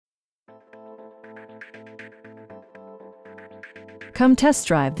Come test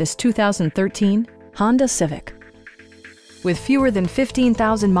drive this 2013 Honda Civic. With fewer than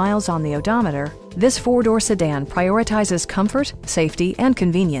 15,000 miles on the odometer, this four-door sedan prioritizes comfort, safety, and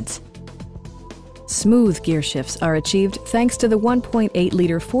convenience. Smooth gear shifts are achieved thanks to the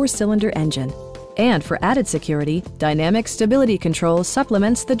 1.8-liter four-cylinder engine. And for added security, dynamic stability control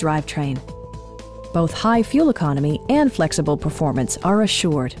supplements the drivetrain. Both high fuel economy and flexible performance are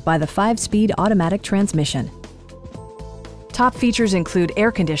assured by the 5-speed automatic transmission. Top features include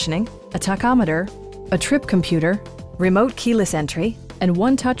air conditioning, a tachometer, a trip computer, remote keyless entry, and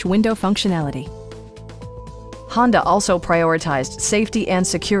one-touch window functionality. Honda also prioritized safety and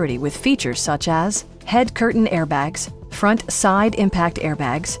security with features such as head curtain airbags, front side impact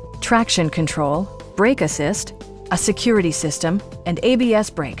airbags, traction control, brake assist, a security system, and ABS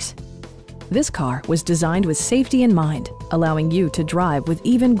brakes. This car was designed with safety in mind, allowing you to drive with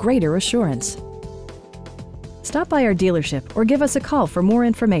even greater assurance. Stop by our dealership or give us a call for more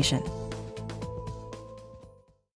information.